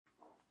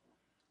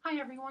Hi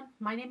everyone,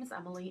 my name is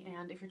Emily,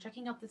 and if you're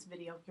checking out this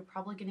video, you're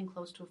probably getting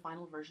close to a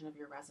final version of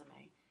your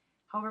resume.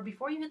 However,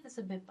 before you hit the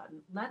submit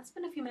button, let's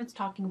spend a few minutes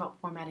talking about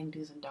formatting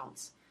do's and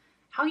don'ts.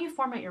 How you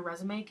format your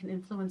resume can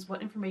influence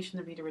what information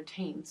the reader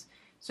retains,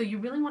 so you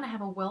really want to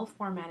have a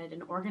well-formatted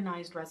and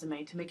organized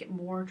resume to make it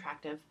more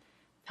attractive,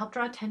 help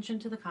draw attention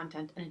to the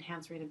content, and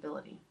enhance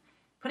readability.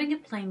 Putting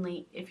it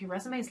plainly, if your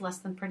resume is less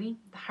than pretty,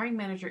 the hiring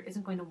manager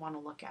isn't going to want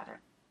to look at it.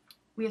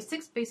 We have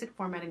 6 basic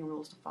formatting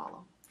rules to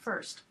follow.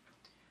 First,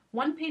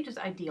 one page is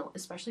ideal,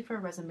 especially for a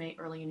resume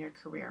early in your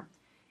career.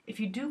 If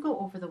you do go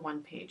over the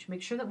one page,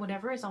 make sure that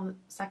whatever is on the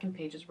second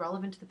page is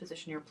relevant to the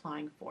position you're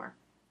applying for.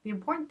 The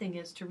important thing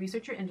is to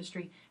research your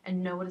industry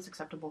and know what is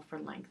acceptable for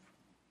length.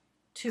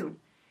 2,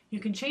 you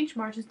can change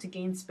margins to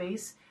gain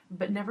space,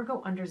 but never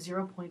go under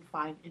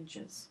 0.5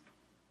 inches.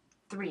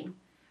 3,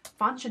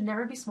 fonts should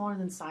never be smaller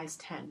than size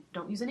 10.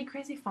 Don't use any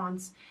crazy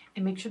fonts,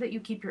 and make sure that you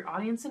keep your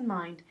audience in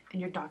mind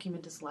and your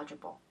document is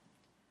legible.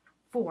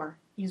 4,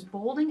 use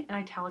bolding and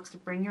italics to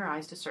bring your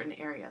eyes to certain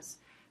areas.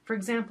 For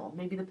example,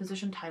 maybe the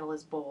position title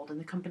is bold and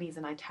the company is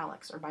in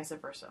italics, or vice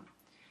versa.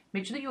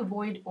 Make sure that you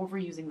avoid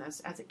overusing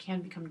this, as it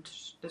can become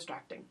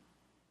distracting.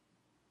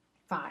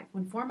 5,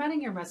 when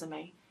formatting your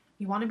resume,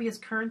 you want to be as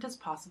current as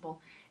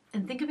possible,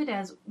 and think of it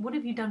as, what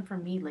have you done for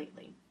me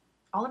lately?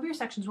 All of your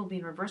sections will be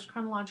in reverse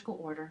chronological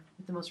order,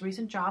 with the most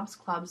recent jobs,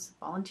 clubs,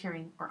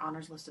 volunteering, or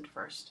honors listed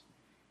first.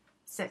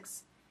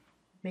 6,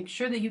 make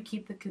sure that you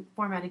keep the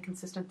formatting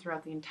consistent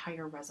throughout the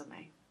entire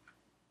resume.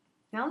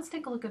 Now let's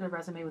take a look at a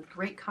resume with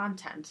great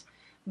content,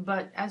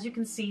 but as you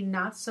can see,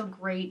 not so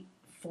great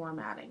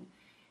formatting.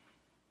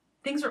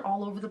 Things are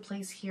all over the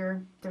place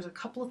here. There's a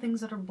couple of things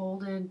that are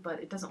bolded, but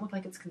it doesn't look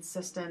like it's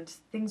consistent.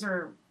 Things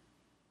are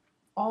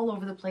all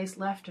over the place,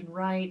 left and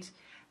right.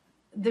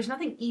 There's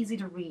nothing easy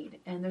to read,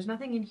 and there's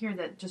nothing in here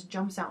that just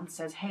jumps out and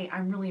says, hey,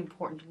 I'm really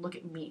important, look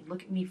at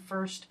me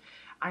first,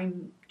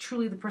 I'm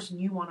truly the person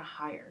you want to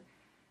hire.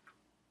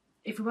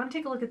 If we want to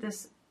take a look at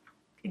this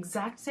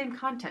exact same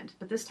content,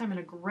 but this time in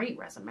a great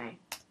resume,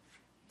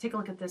 take a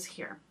look at this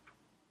here.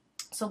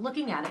 So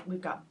looking at it,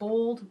 we've got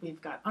bold, we've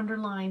got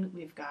underline,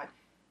 we've got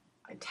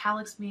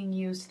italics being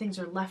used, things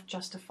are left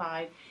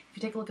justified. If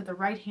you take a look at the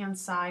right-hand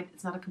side,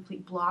 it's not a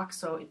complete block,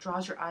 so it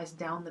draws your eyes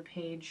down the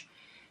page.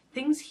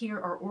 Things here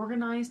are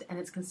organized and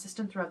it's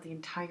consistent throughout the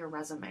entire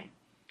resume.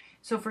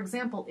 So for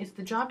example, if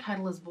the job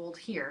title is bold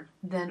here,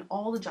 then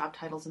all the job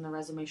titles in the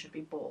resume should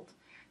be bold.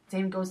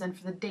 Same goes then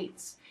for the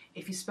dates.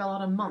 If you spell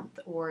out a month,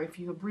 or if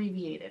you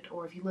abbreviate it,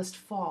 or if you list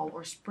fall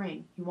or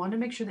spring, you want to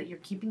make sure that you're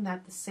keeping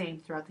that the same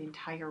throughout the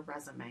entire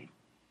resume.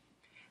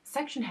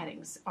 Section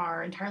headings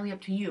are entirely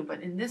up to you, but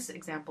in this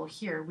example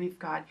here, we've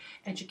got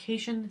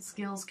education,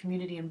 skills,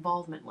 community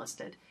involvement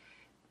listed.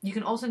 You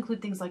can also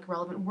include things like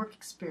relevant work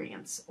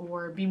experience,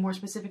 or be more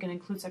specific and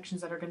include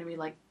sections that are going to be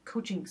like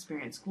coaching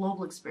experience,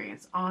 global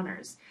experience,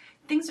 honors,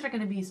 things that are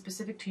going to be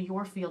specific to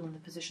your field and the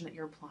position that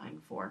you're applying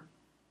for.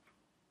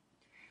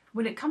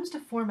 When it comes to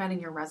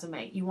formatting your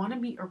resume, you want to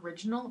be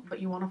original,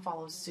 but you want to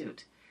follow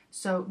suit.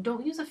 So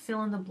don't use a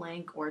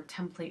fill-in-the-blank or a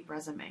template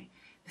resume.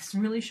 This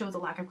really shows a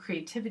lack of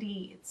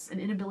creativity, it's an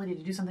inability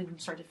to do something from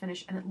start to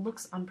finish, and it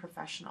looks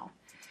unprofessional.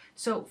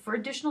 So for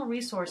additional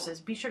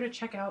resources, be sure to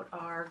check out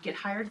our Get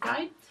Hired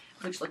guide,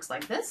 which looks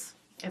like this.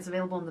 It's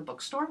available in the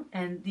bookstore,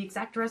 and the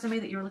exact resume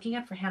that you're looking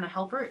at for Hannah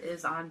Helper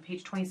is on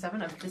page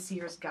 27 of this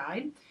year's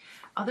guide.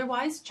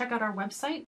 Otherwise, check out our website,